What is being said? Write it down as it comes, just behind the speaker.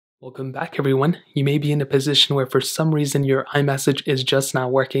Welcome back, everyone. You may be in a position where for some reason your iMessage is just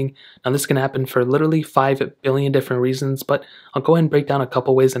not working. Now, this can happen for literally 5 billion different reasons, but I'll go ahead and break down a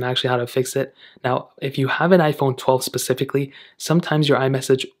couple ways and actually how to fix it. Now, if you have an iPhone 12 specifically, sometimes your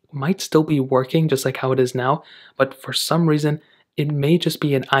iMessage might still be working just like how it is now, but for some reason, it may just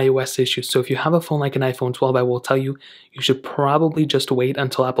be an iOS issue. So if you have a phone like an iPhone 12, I will tell you, you should probably just wait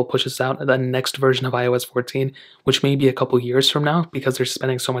until Apple pushes out the next version of iOS 14, which may be a couple years from now because they're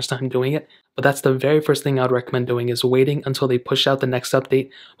spending so much time doing it. But that's the very first thing I would recommend doing, is waiting until they push out the next update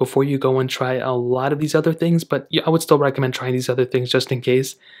before you go and try a lot of these other things. But I would still recommend trying these other things just in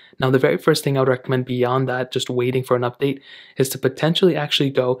case. Now, the very first thing I would recommend beyond that, just waiting for an update, is to potentially actually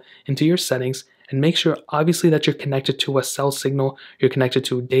go into your settings and make sure, obviously, that you're connected to a cell signal, you're connected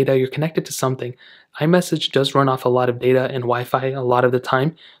to data, you're connected to something. iMessage does run off a lot of data and Wi-Fi a lot of the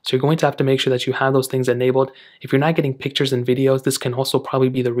time, so you're going to have to make sure that you have those things enabled. If you're not getting pictures and videos, this can also probably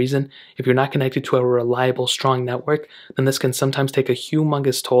be the reason. If you're not connected to a reliable, strong network, then this can sometimes take a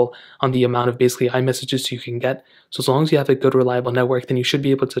humongous toll on the amount of basically iMessages you can get. So as long as you have a good, reliable network, then you should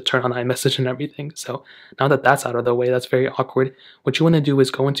be able to turn on iMessage and everything. So now that that's out of the way, that's very awkward. What you want to do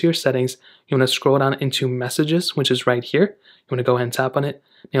is go into your settings. You want to scroll down into Messages, which is right here. You want to go ahead and tap on it.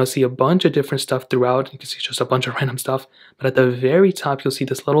 Now you'll see a bunch of different stuff throughout. You can see just a bunch of random stuff. But at the very top, you'll see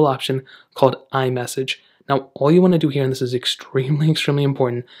this little option called iMessage. Now, all you want to do here, and this is extremely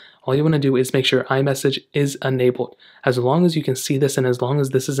important, all you want to do is make sure iMessage is enabled. As long as you can see this and as long as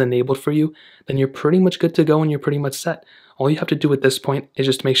this is enabled for you, then you're pretty much good to go and you're pretty much set. All you have to do at this point is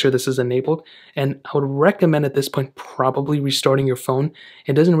just make sure this is enabled. And I would recommend at this point probably restarting your phone.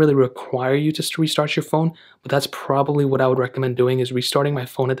 It doesn't really require you to restart your phone, but that's probably what I would recommend doing, is restarting my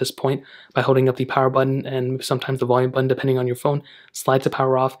phone at this point by holding up the power button and sometimes the volume button depending on your phone, slide to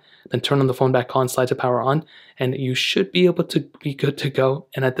power off, then turn on the phone back on, slide to power on, and you should be able to be good to go.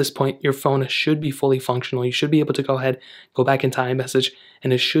 And at this point, your phone should be fully functional. You should be able to go ahead, go back into iMessage,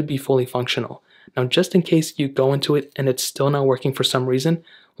 and it should be fully functional. Now, just in case you go into it and it's still not working for some reason,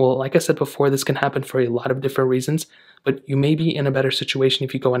 well, like I said before, this can happen for a lot of different reasons, but you may be in a better situation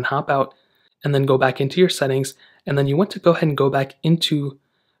if you go and hop out and then go back into your settings, and then you want to go ahead and go back into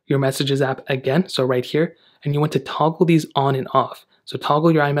your Messages app again, so right here, and you want to toggle these on and off. So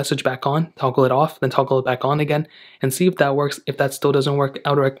toggle your iMessage back on, toggle it off, then toggle it back on again, and see if that works. If that still doesn't work,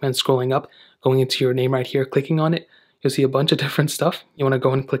 I would recommend scrolling up, going into your name right here, clicking on it. You'll see a bunch of different stuff. You want to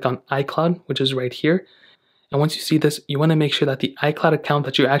go and click on iCloud, which is right here. And once you see this, you want to make sure that the iCloud account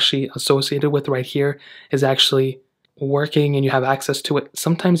that you're actually associated with right here is actually working and you have access to it.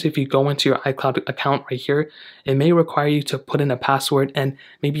 Sometimes if you go into your iCloud account right here, it may require you to put in a password, and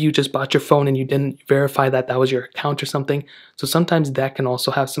maybe you just bought your phone and you didn't verify that that was your account or something. So sometimes that can also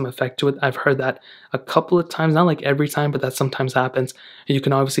have some effect to it. I've heard that a couple of times, not like every time, but that sometimes happens. And you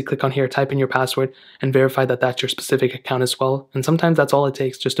can obviously click on here, type in your password, and verify that that's your specific account as well. And sometimes that's all it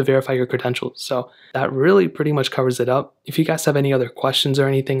takes, just to verify your credentials. So that really pretty much covers it up. If you guys have any other questions or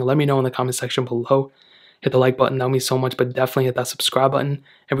anything, let me know in the comment section below. Hit the like button, that would mean so much, but definitely hit that subscribe button.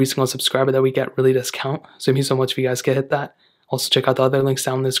 Every single subscriber that we get really does count, so it means so much if you guys can hit that. Also, check out the other links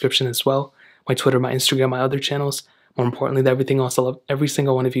down in the description as well. My Twitter, my Instagram, my other channels. More importantly than everything else, I love every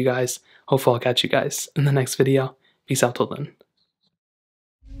single one of you guys. Hopefully I'll catch you guys in the next video. Peace out till then.